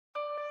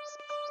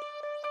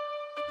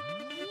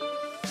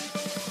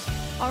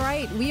All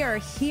right, we are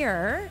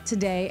here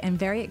today and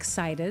very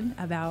excited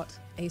about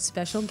a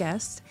special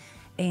guest.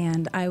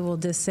 And I will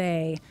just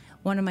say,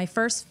 one of my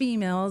first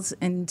females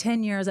in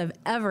 10 years I've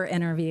ever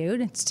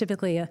interviewed. It's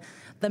typically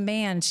the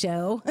man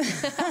show.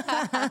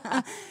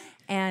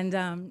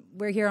 And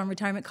we're here on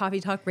Retirement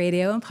Coffee Talk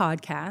Radio and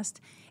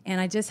podcast.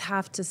 And I just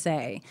have to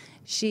say,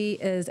 she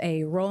is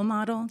a role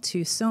model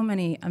to so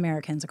many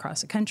Americans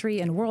across the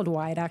country and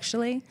worldwide,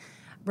 actually.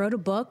 Wrote a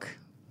book,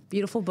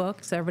 beautiful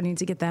book, so everybody needs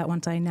to get that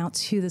once I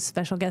announce who this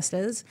special guest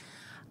is.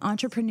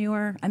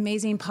 Entrepreneur,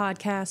 amazing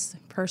podcast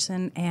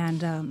person,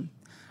 and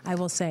I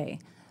will say,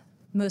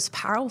 most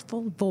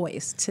powerful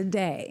voice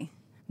today,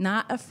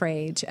 not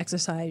afraid to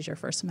exercise your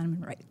First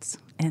Amendment rights.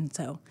 And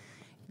so,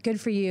 good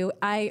for you.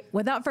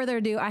 Without further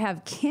ado, I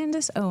have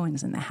Candace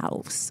Owens in the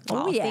house.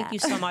 Oh, yeah. Thank you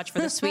so much for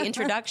the sweet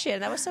introduction.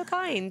 That was so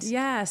kind.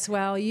 Yes.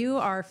 Well, you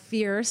are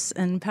fierce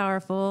and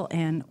powerful,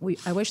 and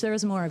I wish there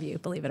was more of you,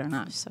 believe it or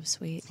not. So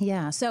sweet.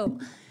 Yeah. So,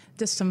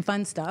 just some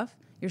fun stuff.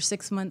 You're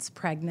 6 months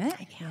pregnant.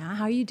 Yeah.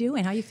 How are you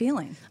doing? How are you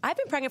feeling? I've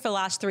been pregnant for the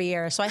last 3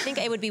 years, so I think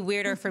it would be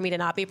weirder for me to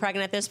not be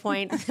pregnant at this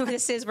point.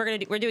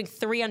 We're doing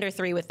 3 under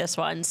 3 with this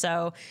one.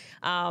 So,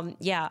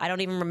 I don't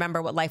even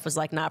remember what life was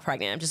like not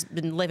pregnant. I've just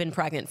been living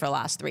pregnant for the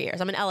last 3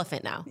 years. I'm an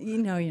elephant now. You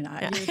know you're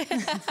not.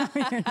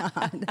 You're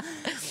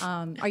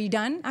not. Are you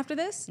done after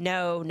this?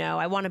 No.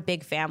 I want a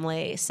big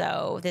family,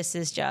 so this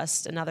is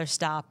just another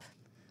stop.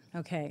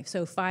 Okay,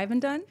 so 5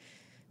 and done?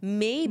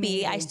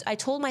 Maybe. I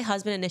told my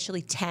husband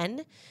initially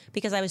 10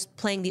 because I was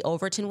playing the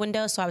Overton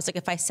window. So I was like,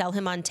 if I sell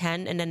him on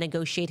 10 and then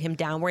negotiate him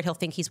downward, he'll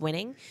think he's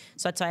winning.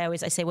 So that's why I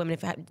say women,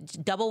 if you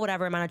have, double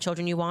whatever amount of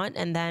children you want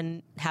and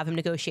then have him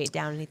negotiate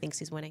down and he thinks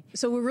he's winning.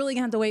 So we're really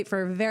going to have to wait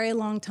for a very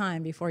long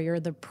time before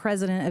you're the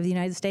president of the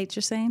United States,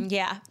 you're saying?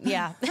 Yeah.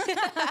 Well,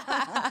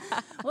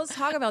 let's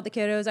talk about the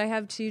kiddos. I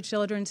have 2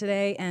 children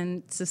today,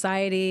 and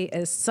society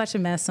is such a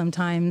mess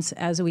sometimes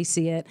as we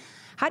see it.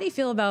 How do you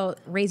feel about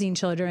raising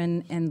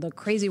children in the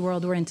crazy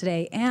world we're in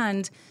today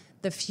and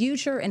the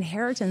future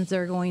inheritance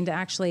they're going to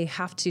actually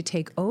have to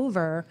take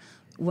over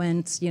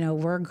once,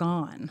 we're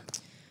gone?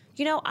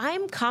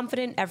 I'm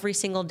confident every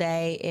single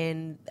day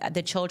in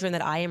the children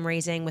that I am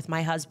raising with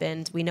my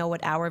husband. We know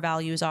what our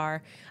values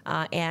are.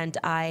 And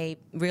I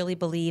really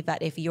believe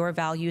that if your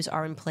values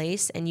are in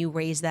place and you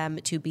raise them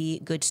to be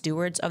good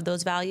stewards of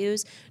those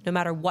values, no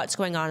matter what's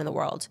going on in the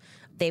world,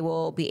 they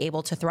will be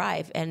able to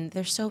thrive. And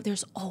there's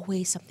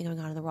always something going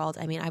on in the world.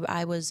 I mean,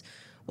 I was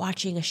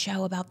watching a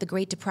show about the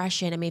Great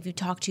Depression. I mean, if you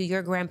talk to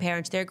your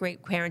grandparents, their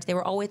great parents,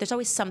 there's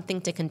always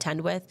something to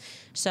contend with.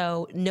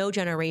 So no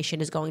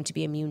generation is going to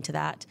be immune to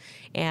that.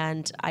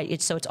 And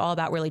it's all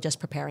about really just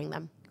preparing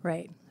them.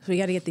 Right. So we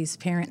got to get these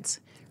parents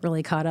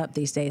really caught up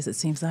these days, it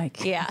seems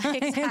like. Yeah,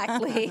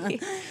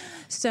 exactly.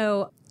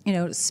 So,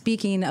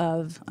 speaking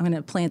of, I'm going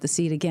to plant the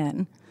seed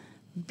again,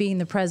 being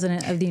the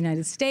president of the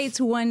United States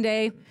one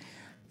day,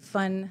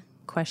 fun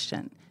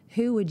question.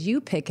 Who would you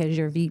pick as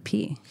your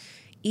VP?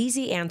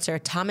 Easy answer,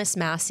 Thomas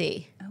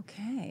Massie.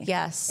 Okay.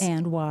 Yes.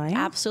 And why?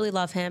 Absolutely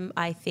love him.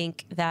 I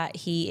think that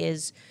he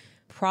is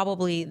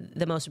probably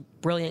the most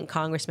brilliant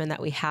congressman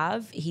that we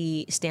have.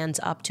 He stands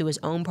up to his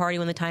own party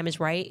when the time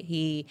is right.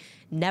 He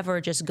never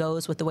just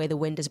goes with the way the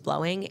wind is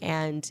blowing,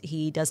 and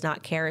he does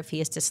not care if he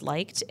is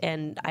disliked.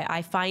 And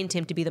I find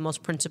him to be the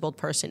most principled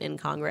person in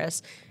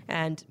Congress.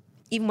 And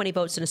even when he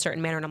votes in a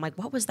certain manner, and I'm like,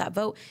 what was that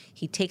vote?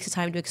 He takes the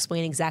time to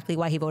explain exactly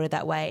why he voted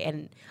that way.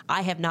 And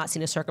I have not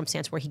seen a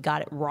circumstance where he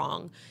got it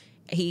wrong.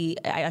 He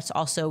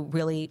also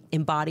really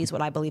embodies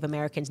what I believe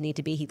Americans need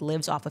to be. He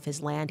lives off of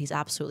his land. He's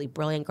absolutely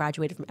brilliant,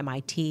 graduated from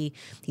MIT.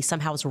 He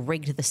somehow has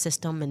rigged the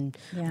system, and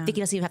I think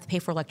he doesn't even have to pay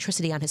for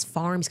electricity on his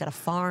farm. He's got a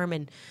farm.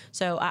 And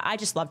so I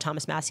just love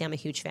Thomas Massie. I'm a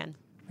huge fan.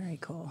 Very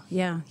cool.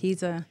 Yeah,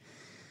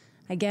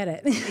 I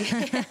get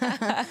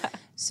it.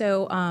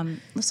 So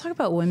let's talk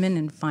about women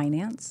in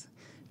finance.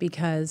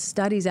 Because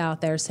studies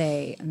out there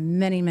say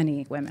many,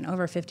 many women,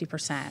 over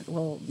 50%,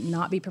 will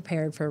not be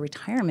prepared for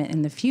retirement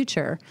in the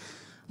future,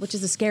 which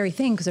is a scary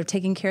thing because they're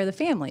taking care of the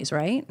families,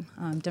 right?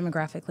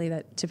 Demographically,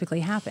 that typically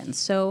happens.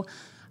 So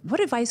what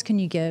advice can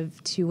you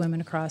give to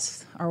women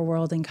across our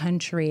world and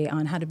country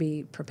on how to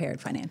be prepared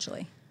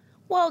financially?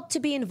 Well, to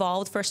be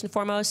involved, first and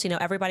foremost,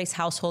 everybody's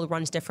household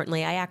runs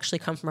differently. I actually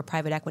come from a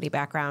private equity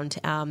background,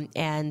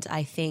 and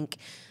I think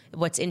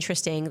what's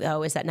interesting,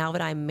 though, is that now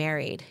that I'm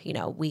married,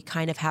 we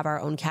kind of have our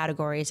own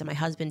categories, and my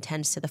husband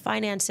tends to the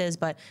finances,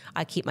 but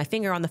I keep my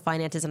finger on the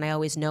finances, and I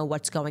always know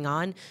what's going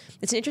on.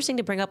 It's interesting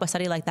to bring up a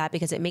study like that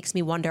because it makes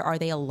me wonder, are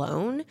they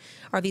alone?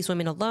 Are these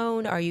women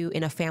alone? Are you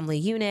in a family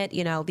unit?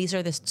 These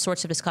are the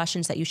sorts of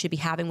discussions that you should be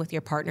having with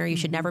your partner. You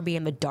should never be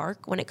in the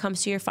dark when it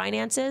comes to your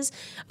finances.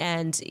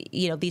 And,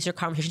 these are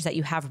conversations that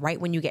you have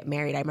right when you get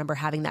married. I remember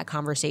having that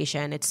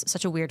conversation. It's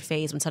such a weird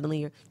phase when suddenly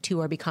your two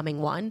are becoming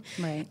one.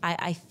 Right.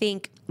 I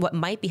think what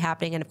might be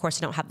happening, and of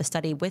course I don't have the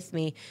study with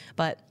me,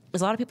 but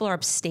a lot of people are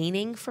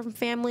abstaining from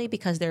family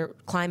because they're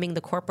climbing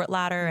the corporate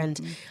ladder, and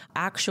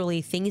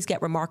actually things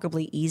get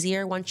remarkably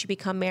easier once you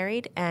become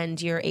married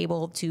and you're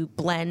able to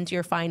blend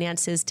your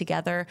finances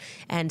together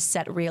and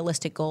set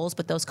realistic goals.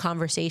 But those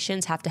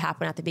conversations have to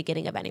happen at the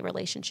beginning of any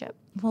relationship.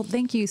 Well,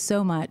 thank you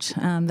so much.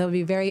 That would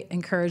be very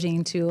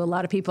encouraging to a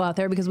lot of people out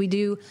there, because we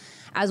do,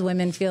 as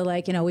women, feel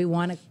like, we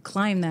want to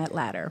climb that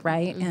ladder,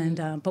 right?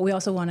 And but we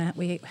also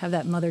we have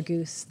that mother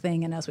goose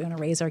thing in us. We want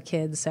to raise our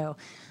kids. So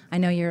I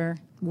know you're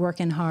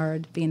working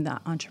hard being the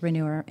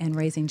entrepreneur and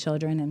raising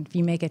children. And if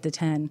you make it to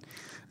 10,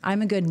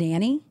 I'm a good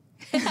nanny.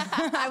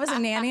 I was a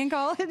nanny in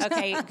college.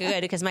 Okay, good,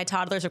 because my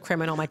toddler's a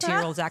criminal. My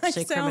 2-year-old's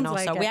actually a criminal.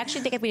 Like so it. we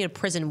actually think I'd be a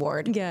prison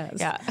ward. Yes.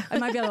 Yeah. I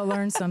might be able to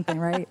learn something,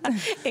 right?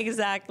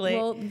 Exactly.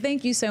 Well,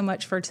 thank you so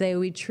much for today.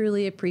 We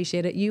truly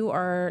appreciate it. You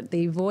are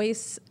the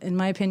voice, in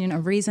my opinion,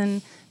 of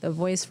reason, the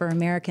voice for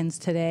Americans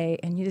today.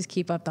 And you just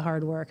keep up the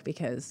hard work,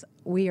 because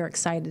we are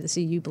excited to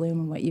see you bloom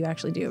and what you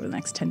actually do over the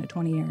next 10 to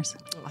 20 years.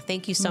 Oh,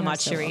 thank you so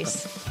much,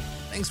 Charisse.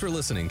 Thanks for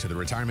listening to the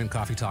Retirement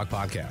Coffee Talk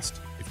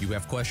podcast. If you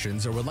have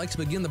questions or would like to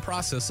begin the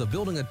process of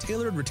building a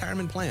tailored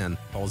retirement plan,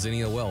 call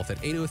Zinnia Wealth at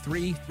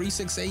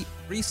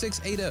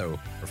 803-368-3680 or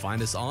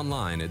find us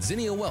online at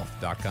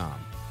zinniawealth.com.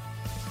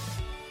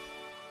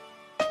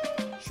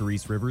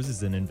 Charisse Rivers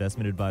is an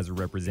investment advisor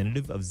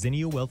representative of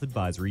Zinnia Wealth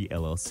Advisory,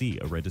 LLC,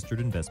 a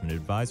registered investment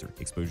advisor.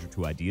 Exposure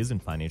to ideas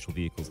and financial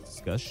vehicles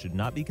discussed should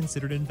not be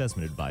considered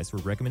investment advice or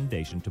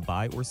recommendation to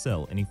buy or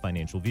sell any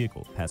financial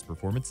vehicle. Past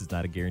performance is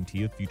not a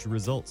guarantee of future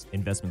results.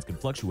 Investments can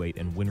fluctuate,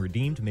 and when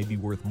redeemed may be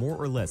worth more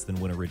or less than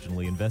when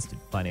originally invested.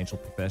 Financial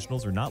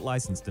professionals are not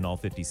licensed in all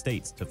 50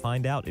 states. To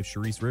find out if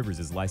Charisse Rivers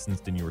is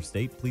licensed in your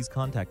state, please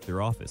contact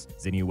their office.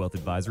 Zinnia Wealth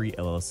Advisory,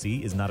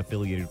 LLC is not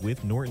affiliated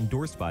with nor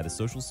endorsed by the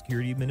Social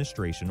Security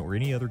Administration or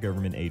any other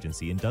government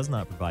agency, and does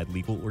not provide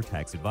legal or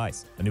tax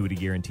advice. Annuity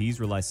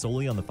guarantees rely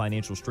solely on the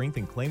financial strength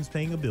and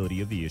claims-paying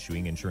ability of the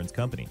issuing insurance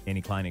company.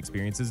 Any client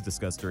experiences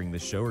discussed during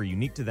this show are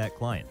unique to that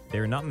client. They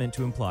are not meant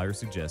to imply or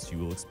suggest you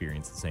will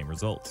experience the same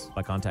results.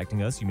 By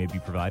contacting us, you may be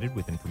provided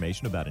with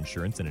information about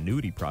insurance and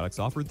annuity products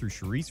offered through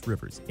Charisse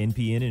Rivers,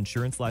 NPN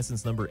Insurance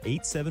License Number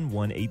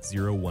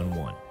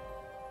 8718011.